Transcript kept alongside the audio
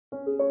I'm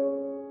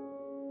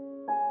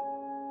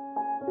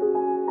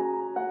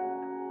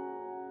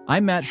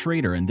Matt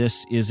Schrader, and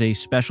this is a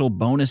special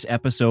bonus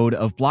episode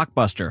of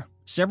Blockbuster.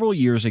 Several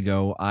years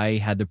ago, I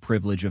had the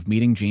privilege of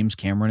meeting James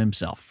Cameron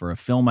himself for a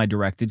film I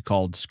directed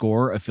called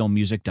Score, a film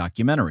music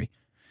documentary.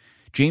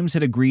 James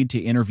had agreed to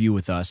interview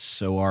with us,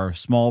 so our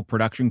small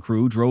production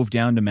crew drove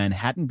down to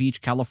Manhattan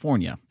Beach,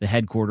 California, the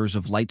headquarters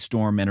of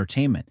Lightstorm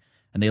Entertainment,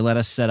 and they let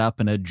us set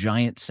up in a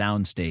giant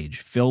soundstage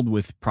filled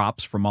with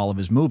props from all of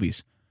his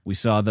movies. We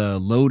saw the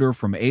loader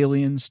from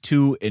Aliens,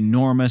 two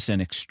enormous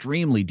and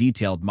extremely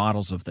detailed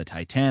models of the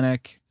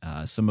Titanic,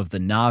 some of the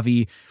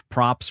Na'vi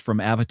props from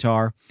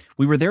Avatar.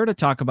 We were there to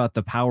talk about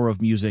the power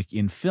of music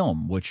in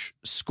film, which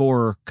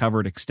Score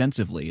covered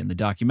extensively in the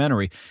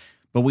documentary,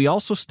 but we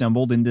also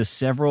stumbled into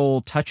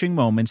several touching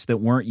moments that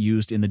weren't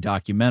used in the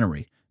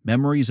documentary,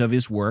 memories of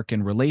his work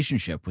and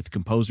relationship with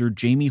composer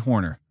Jamie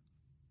Horner.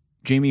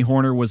 Jamie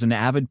Horner was an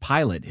avid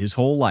pilot his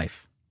whole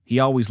life. He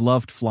always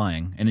loved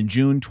flying, and in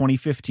June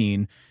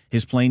 2015,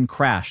 his plane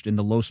crashed in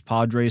the Los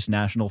Padres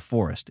National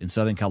Forest in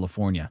Southern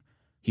California.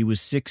 He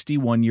was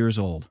 61 years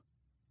old.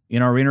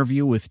 In our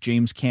interview with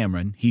James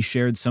Cameron, he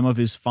shared some of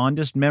his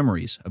fondest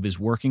memories of his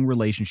working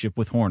relationship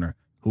with Horner,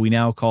 who he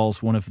now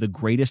calls one of the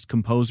greatest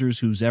composers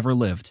who's ever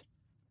lived.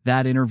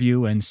 That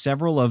interview and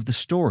several of the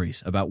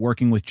stories about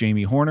working with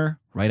Jamie Horner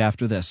right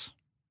after this.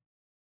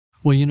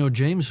 Well, you know,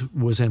 James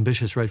was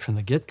ambitious right from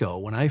the get-go.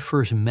 When I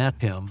first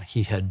met him,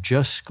 he had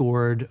just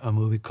scored a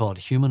movie called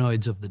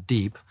Humanoids of the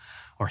Deep,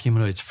 or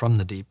Humanoids from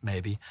the Deep,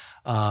 maybe,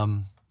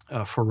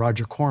 for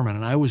Roger Corman.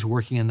 And I was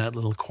working in that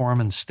little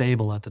Corman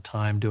stable at the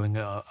time doing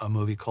a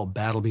movie called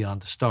Battle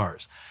Beyond the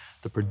Stars.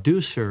 The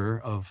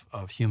producer of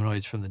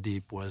Humanoids from the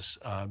Deep I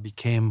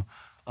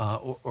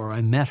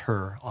met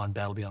her on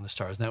Battle Beyond the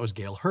Stars, and that was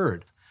Gail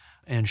Hurd.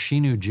 And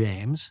she knew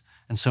James.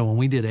 And so when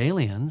we did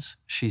Aliens,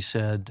 she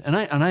said, and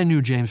I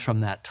knew James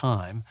from that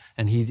time,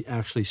 and he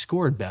actually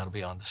scored Battle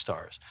Beyond the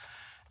Stars.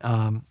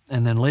 And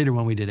then later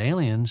when we did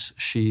Aliens,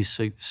 she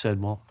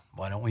said, well,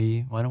 why don't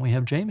we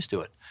have James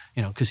do it?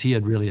 You know, because he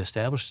had really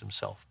established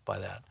himself by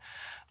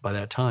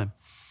that time.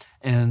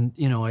 And,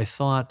 you know, I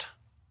thought,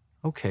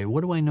 okay,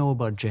 what do I know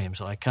about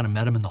James? I kind of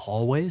met him in the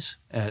hallways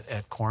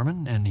at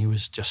Corman, and he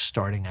was just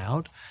starting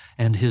out.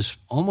 And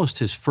almost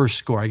his first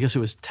score, I guess it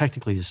was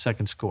technically his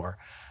second score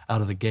out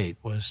of the gate,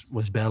 was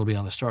Battle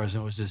Beyond the Stars.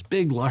 And it was this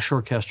big, lush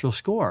orchestral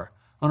score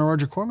on a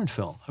Roger Corman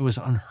film. It was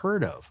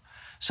unheard of.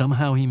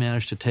 Somehow he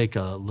managed to take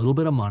a little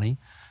bit of money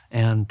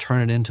and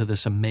turn it into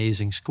this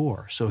amazing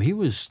score. So he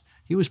was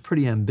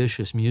pretty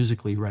ambitious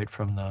musically right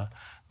from the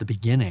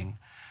beginning.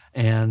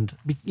 And,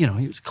 you know,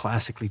 he was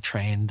classically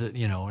trained,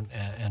 you know,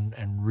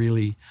 and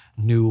really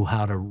knew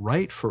how to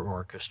write for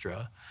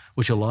orchestra,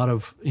 which a lot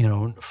of, you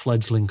know,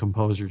 fledgling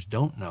composers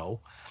don't know.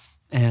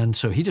 And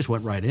so he just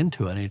went right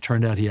into it. And it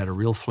turned out he had a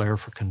real flair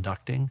for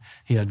conducting.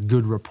 He had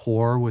good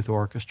rapport with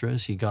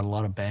orchestras. He got a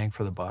lot of bang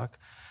for the buck.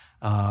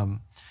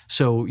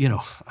 So, you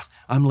know,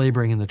 I'm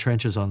laboring in the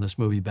trenches on this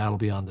movie, Battle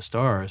Beyond the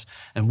Stars,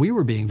 and we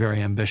were being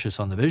very ambitious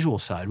on the visual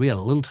side. We had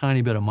a little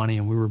tiny bit of money,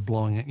 and we were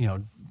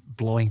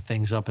blowing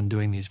things up and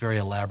doing these very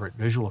elaborate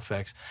visual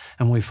effects.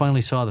 And when we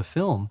finally saw the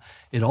film,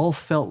 it all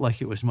felt like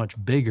it was much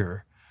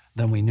bigger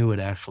than we knew it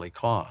actually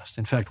cost.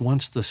 In fact,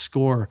 once the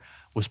score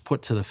was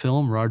put to the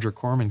film, Roger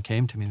Corman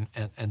came to me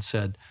and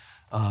said,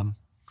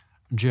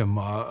 Jim,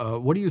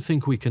 what do you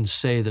think we can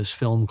say this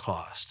film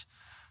cost?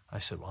 I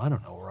said, well, I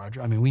don't know,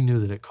 Roger. I mean, we knew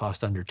that it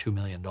cost under $2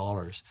 million.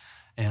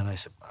 And I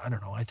said, I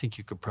don't know, I think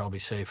you could probably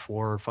say $4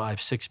 or $5,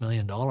 $6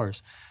 million.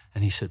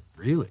 And he said,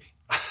 really?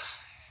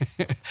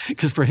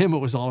 Because for him, it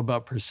was all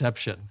about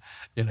perception.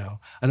 You know,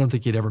 I don't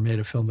think he'd ever made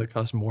a film that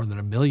cost more than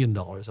 $1 million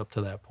up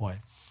to that point.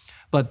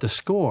 But the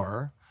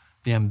score,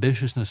 the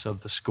ambitiousness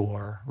of the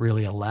score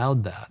really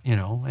allowed that, you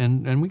know,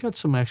 and we got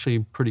some actually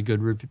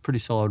pretty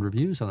solid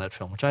reviews on that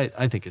film, which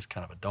I think is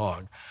kind of a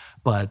dog,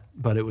 but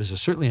it was a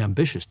certainly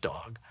ambitious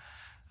dog.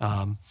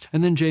 And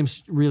then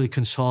James really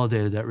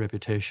consolidated that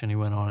reputation. He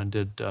went on and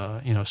did,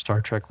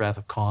 Star Trek: Wrath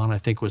of Khan, I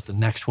think was the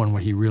next one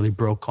where he really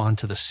broke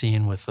onto the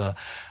scene with a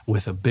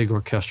big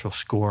orchestral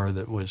score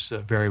that was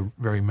very,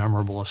 very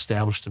memorable,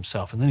 established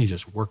himself. And then he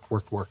just worked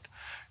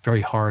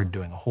very hard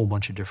doing a whole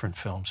bunch of different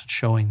films,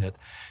 showing that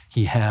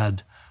he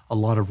had a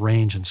lot of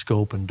range and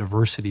scope and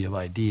diversity of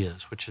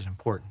ideas, which is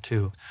important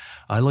too.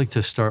 I like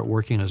to start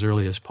working as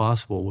early as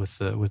possible with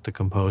the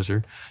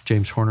composer,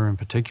 James Horner in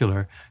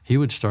particular. He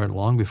would start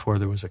long before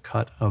there was a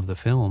cut of the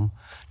film,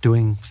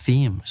 doing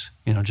themes,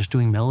 you know, just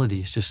doing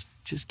melodies, just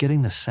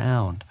getting the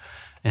sound,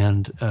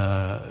 and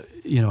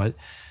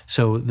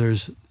so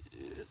there's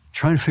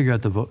trying to figure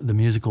out the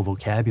musical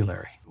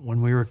vocabulary.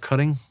 When we were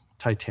cutting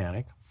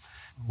Titanic,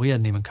 we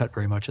hadn't even cut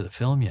very much of the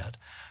film yet.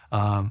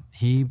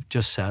 He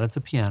just sat at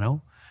the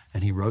piano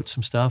and he wrote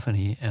some stuff and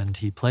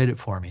he played it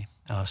for me,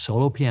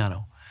 solo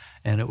piano.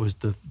 And it was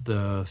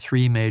the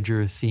three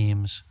major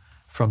themes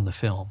from the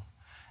film.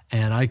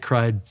 And I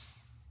cried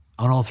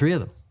on all three of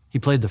them. He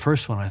played the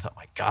first one, and I thought,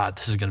 my God,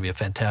 this is going to be a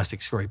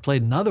fantastic score. He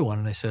played another one,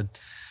 and I said,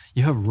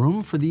 you have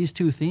room for these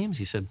two themes?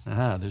 He said,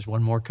 there's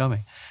one more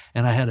coming.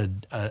 And I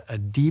had a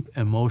deep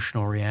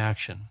emotional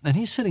reaction. And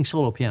he's sitting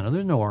solo piano.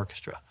 There's no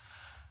orchestra.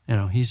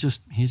 He's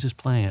just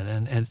playing it.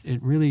 And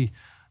it really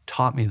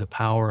taught me the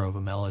power of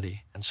a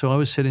melody. And so I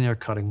was sitting there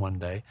cutting one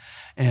day,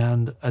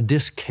 and a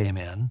disc came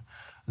in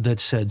that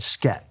said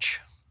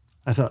sketch.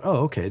 I thought, oh,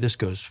 okay, this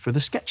goes for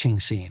the sketching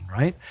scene,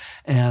 right?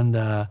 And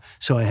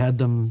so I had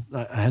them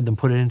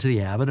put it into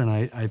the Avid, and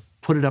I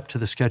put it up to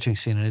the sketching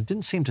scene, and it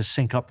didn't seem to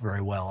sync up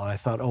very well. And I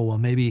thought, oh, well,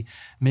 maybe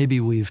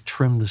we've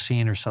trimmed the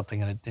scene or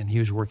something, and he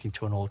was working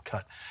to an old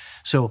cut.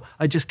 So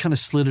I just kind of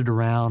slid it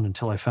around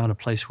until I found a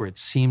place where it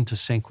seemed to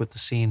sync with the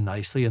scene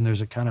nicely, and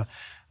there's a kind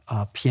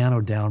of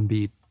piano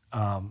downbeat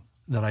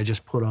that I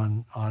just put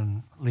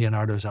on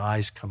Leonardo's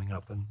eyes coming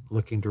up and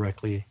looking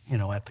directly,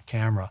 at the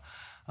camera.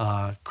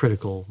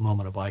 Critical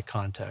moment of eye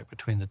contact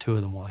between the two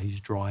of them while he's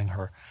drawing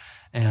her,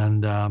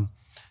 and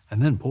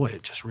then boy,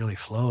 it just really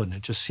flowed, and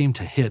it just seemed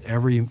to hit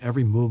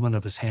every movement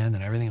of his hand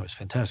and everything. It was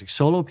fantastic.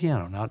 Solo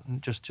piano, not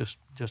just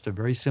a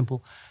very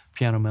simple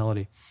piano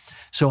melody.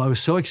 So I was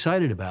so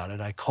excited about it.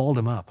 I called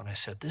him up and I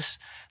said, "This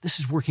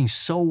is working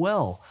so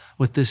well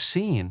with this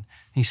scene."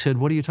 He said,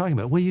 "What are you talking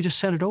about?" "Well, you just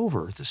sent it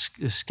over,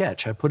 the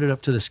sketch. I put it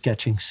up to the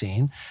sketching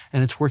scene,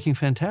 and it's working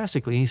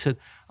fantastically." He said,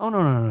 "Oh,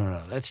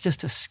 no. That's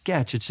just a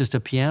sketch. It's just a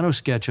piano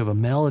sketch of a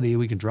melody.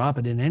 We can drop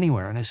it in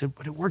anywhere." And I said,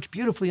 "But it works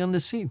beautifully on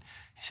this scene."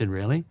 He said,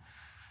 "Really?"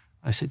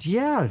 I said,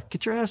 "Yeah,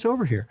 get your ass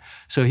over here."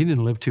 So he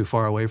didn't live too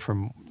far away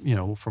from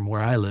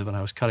where I live, and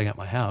I was cutting up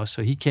my house.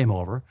 So he came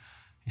over.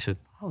 He said,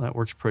 "Oh, that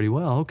works pretty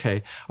well.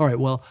 Okay. All right,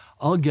 well,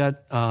 I'll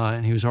get,"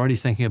 and he was already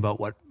thinking about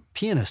what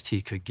pianist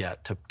he could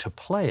get to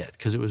play it,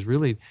 because it was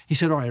really, he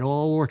said, "All right,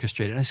 I'll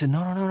orchestrate it." And I said,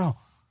 No.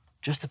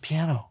 Just the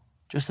piano.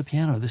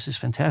 This is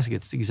fantastic.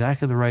 It's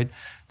exactly the right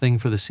thing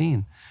for the scene.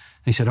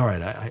 And he said, "All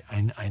right,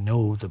 I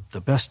know the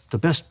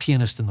best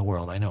pianist in the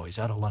world. I know. He's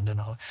out of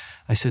London."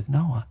 I said,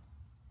 "No,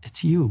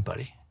 it's you,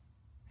 buddy.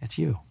 It's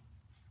you.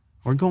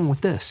 We're going with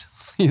this.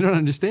 You don't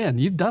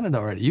understand. You've done it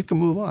already. You can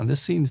move on.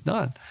 This scene's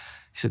done."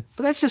 He said,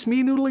 "But that's just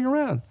me noodling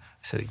around."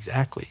 I said,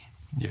 "Exactly.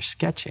 You're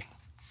sketching.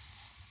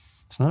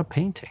 It's not a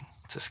painting.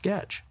 It's a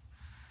sketch."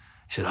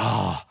 He said,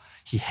 "Oh,"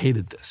 he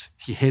hated this.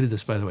 He hated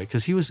this, by the way,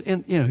 because he was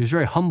he was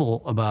very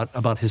humble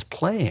about his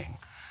playing.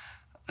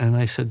 And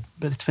I said,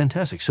 "But it's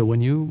fantastic. So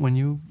when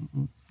you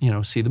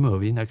see the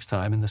movie next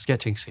time in the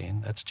sketching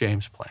scene, that's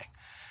James playing.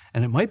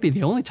 And it might be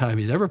the only time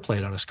he's ever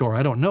played on a score.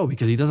 I don't know,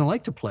 because he doesn't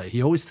like to play.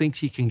 He always thinks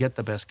he can get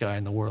the best guy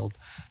in the world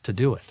to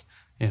do it,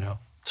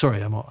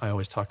 Sorry, I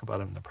always talk about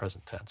him in the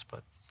present tense,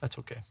 but that's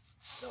okay.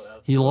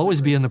 He'll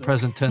always be in the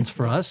present tense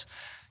for us.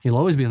 He'll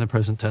always be in the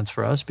present tense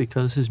for us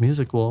because his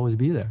music will always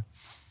be there.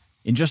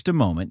 In just a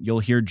moment, you'll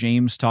hear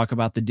James talk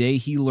about the day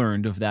he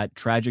learned of that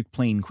tragic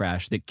plane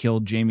crash that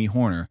killed Jamie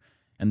Horner,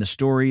 and the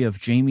story of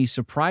Jamie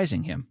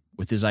surprising him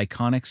with his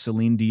iconic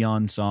Celine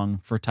Dion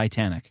song for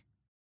Titanic.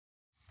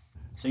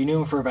 So you knew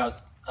him for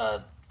about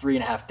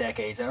 3.5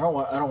 decades. I don't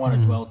want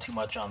to dwell too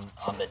much on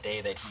the day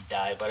that he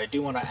died, but I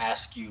do want to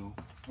ask you,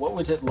 what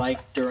was it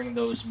like during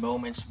those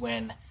moments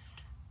when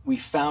we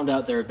found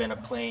out there had been a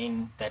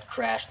plane that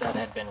crashed that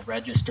had been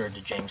registered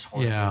to James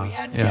Horner? Yeah, we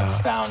hadn't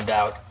yet found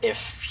out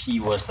if he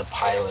was the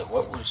pilot.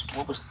 What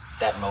was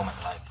that moment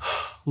like?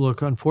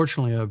 Look,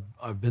 unfortunately,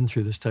 I've been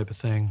through this type of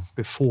thing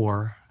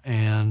before,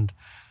 and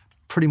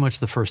pretty much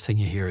the first thing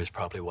you hear is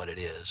probably what it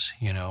is,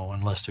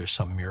 unless there's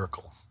some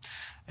miracle.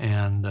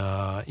 And,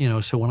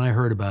 so when I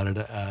heard about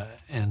it,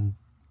 and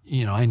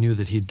I knew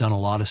that he'd done a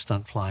lot of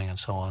stunt flying and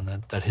so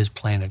on, that his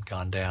plane had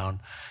gone down,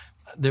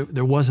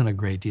 there wasn't a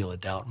great deal of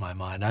doubt in my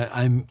mind.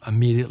 I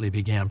immediately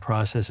began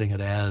processing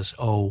it as,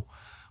 oh,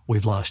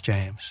 we've lost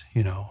James,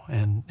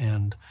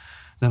 and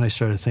then I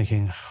started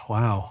thinking,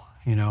 wow,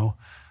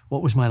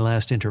 what was my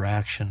last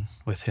interaction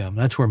with him?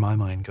 That's where my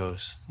mind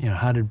goes.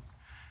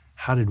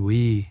 How did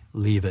we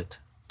leave it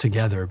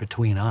together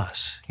between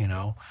us,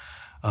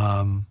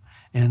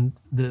 And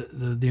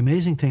the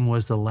amazing thing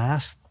was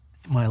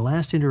my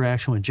last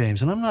interaction with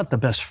James, and I'm not the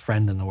best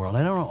friend in the world.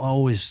 I don't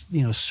always,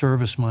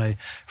 service my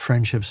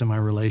friendships and my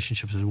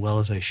relationships as well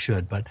as I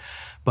should. But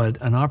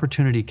an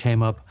opportunity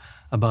came up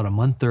about a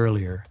month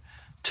earlier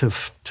to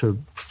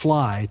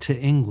fly to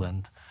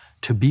England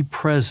to be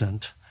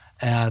present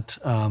at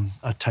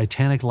a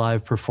Titanic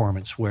live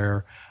performance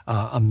where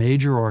a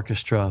major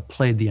orchestra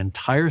played the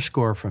entire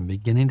score from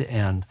beginning to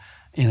end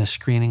in a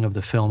screening of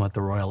the film at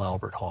the Royal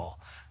Albert Hall.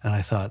 And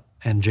I thought,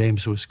 and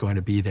James was going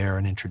to be there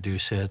and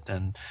introduce it.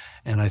 And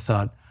I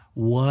thought,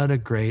 what a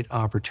great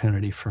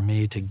opportunity for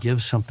me to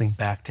give something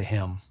back to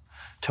him,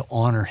 to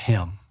honor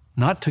him,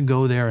 not to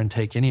go there and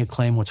take any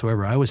acclaim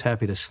whatsoever. I was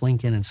happy to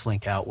slink in and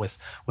slink out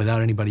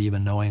without anybody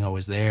even knowing I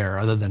was there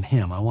other than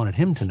him. I wanted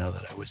him to know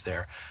that I was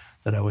there,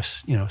 that I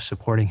was,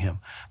 supporting him.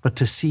 But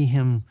to see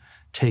him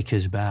take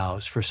his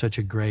bows for such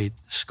a great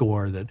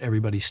score that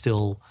everybody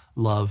still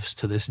loves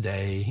to this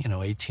day,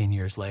 18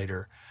 years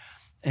later.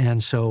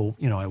 And so,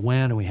 I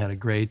went and we had a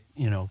great,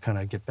 kind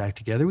of get back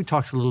together. We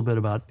talked a little bit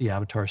about the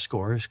Avatar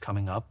scores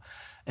coming up.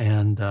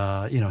 And,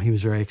 he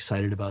was very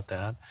excited about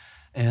that.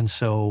 And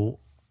so,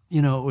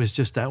 it was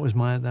just,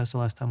 that's the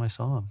last time I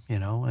saw him,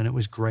 and it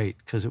was great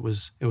because it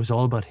was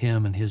all about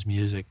him and his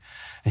music.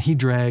 And he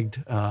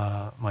dragged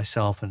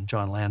myself and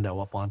John Landau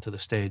up onto the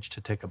stage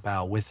to take a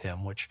bow with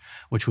him, which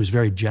was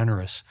very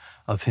generous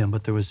of him.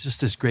 But there was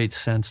just this great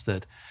sense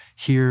that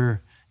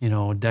here,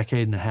 a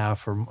decade and a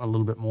half or a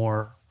little bit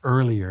more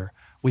earlier,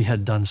 we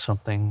had done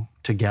something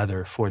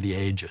together for the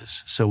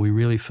ages. So we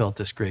really felt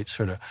this great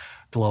sort of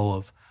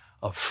glow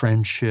of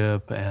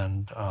friendship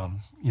and,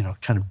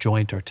 kind of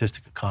joint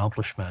artistic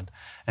accomplishment.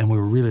 And we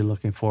were really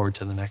looking forward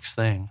to the next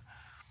thing.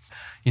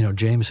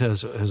 James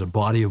has a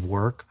body of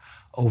work,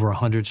 over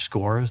 100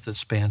 scores that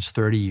spans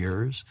 30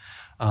 years.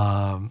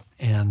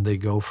 And they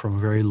go from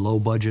very low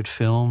budget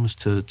films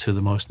to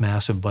the most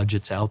massive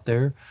budgets out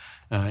there.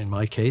 In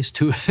my case,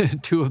 two of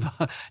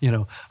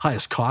the,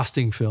 highest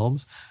costing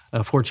films.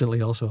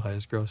 Fortunately, also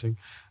highest grossing,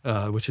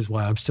 which is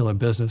why I'm still in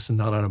business and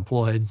not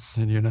unemployed.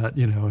 And you're not,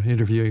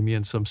 interviewing me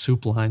in some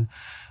soup line.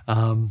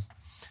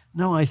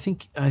 No, I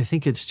think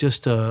it's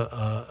just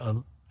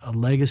a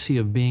legacy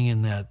of being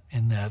in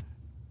that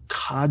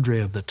cadre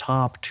of the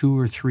top 2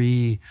 or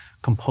 3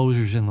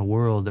 composers in the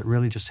world that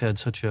really just had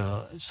such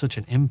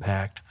an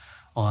impact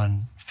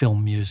on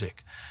film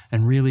music,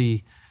 and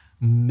really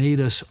made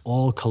us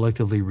all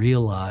collectively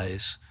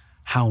realize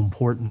how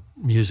important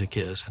music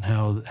is, and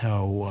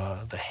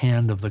how the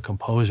hand of the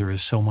composer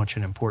is so much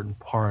an important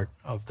part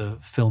of the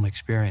film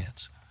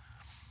experience.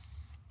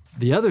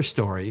 The other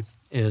story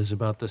is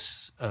about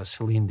this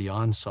Celine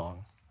Dion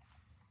song.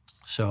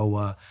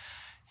 So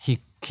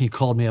he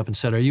called me up and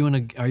said,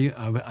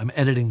 I'm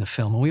editing the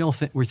film, and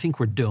we think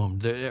we're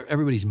doomed.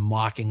 Everybody's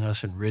mocking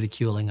us and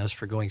ridiculing us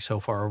for going so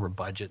far over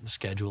budget and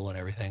schedule and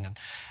everything.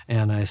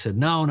 And I said,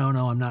 no,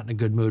 I'm not in a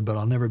good mood, but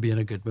I'll never be in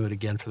a good mood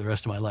again for the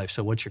rest of my life.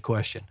 So what's your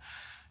question?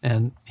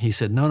 And he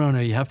said, no,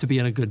 you have to be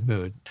in a good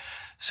mood.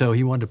 So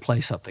he wanted to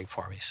play something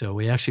for me. So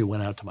we actually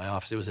went out to my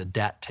office. It was a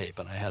DAT tape,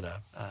 and I had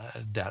a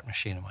DAT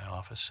machine in my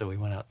office. So we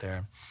went out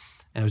there,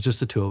 and it was just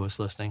the two of us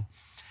listening.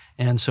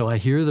 And so I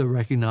hear the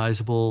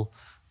recognizable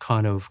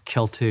kind of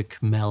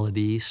Celtic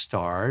melody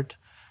start,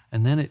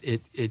 and then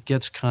it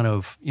gets kind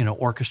of,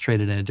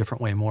 orchestrated in a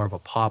different way, more of a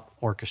pop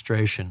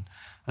orchestration.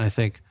 And I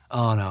think,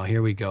 oh no,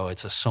 here we go,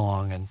 it's a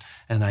song,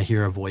 and I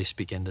hear a voice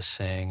begin to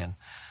sing, and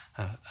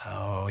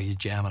you're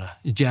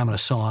jamming a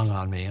song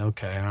on me,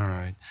 okay, all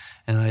right.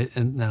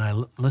 And then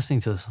I'm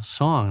listening to the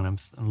song, and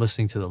I'm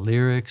listening to the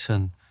lyrics,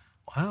 and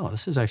wow,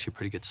 this is actually a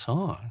pretty good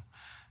song.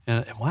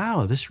 And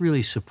wow, this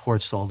really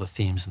supports all the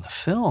themes in the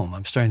film.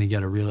 I'm starting to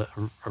get a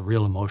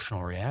real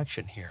emotional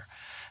reaction here.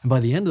 And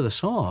by the end of the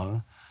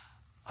song,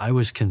 I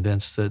was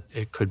convinced that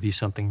it could be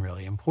something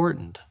really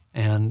important.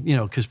 And,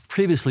 because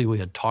previously we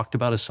had talked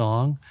about a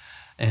song,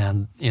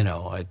 and,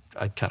 I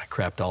kind of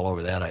crapped all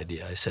over that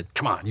idea. I said,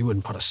 come on, you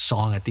wouldn't put a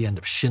song at the end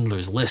of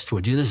Schindler's List,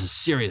 would you? This is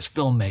serious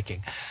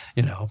filmmaking.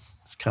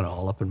 It's kind of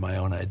all up in my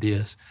own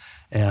ideas.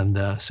 And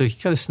so he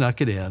kind of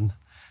snuck it in.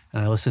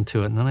 And I listened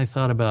to it, and then I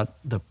thought about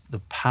the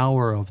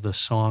power of the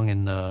song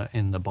in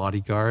the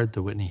Bodyguard,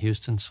 the Whitney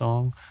Houston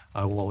song,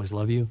 "I Will Always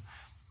Love You."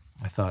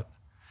 I thought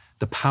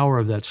the power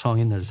of that song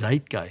in the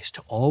zeitgeist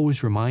to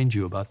always remind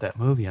you about that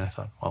movie. And I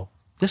thought, well,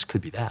 this could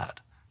be that.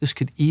 This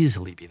could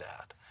easily be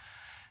that.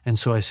 And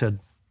so I said,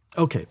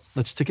 okay,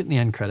 let's stick it in the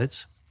end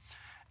credits.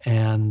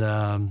 And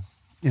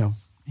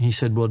he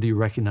said, well, do you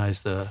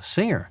recognize the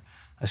singer?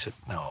 I said,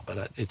 no,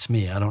 but it's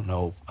me. I don't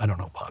know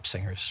pop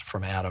singers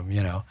from Adam.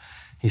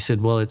 He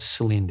said, well, it's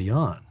Celine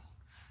Dion,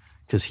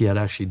 because he had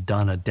actually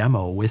done a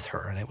demo with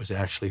her, and it was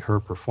actually her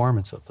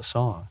performance of the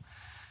song.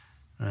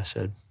 And I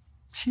said,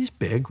 she's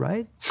big,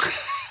 right?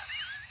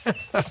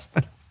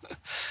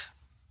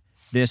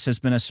 This has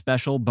been a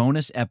special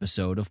bonus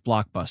episode of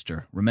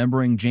Blockbuster,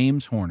 remembering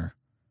James Horner.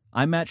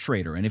 I'm Matt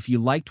Schrader, and if you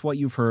liked what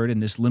you've heard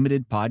in this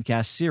limited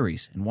podcast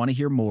series and want to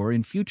hear more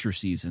in future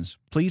seasons,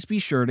 please be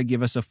sure to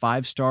give us a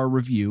 5-star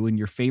review in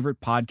your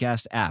favorite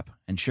podcast app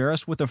and share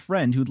us with a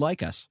friend who'd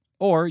like us.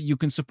 Or you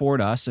can support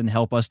us and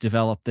help us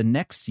develop the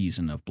next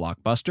season of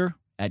Blockbuster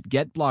at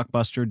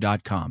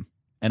getblockbuster.com.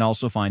 And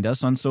also find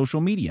us on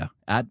social media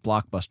at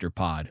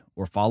BlockbusterPod,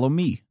 or follow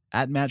me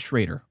at Matt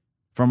Schrader.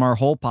 From our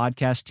whole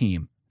podcast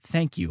team,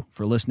 thank you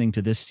for listening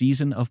to this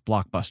season of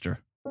Blockbuster.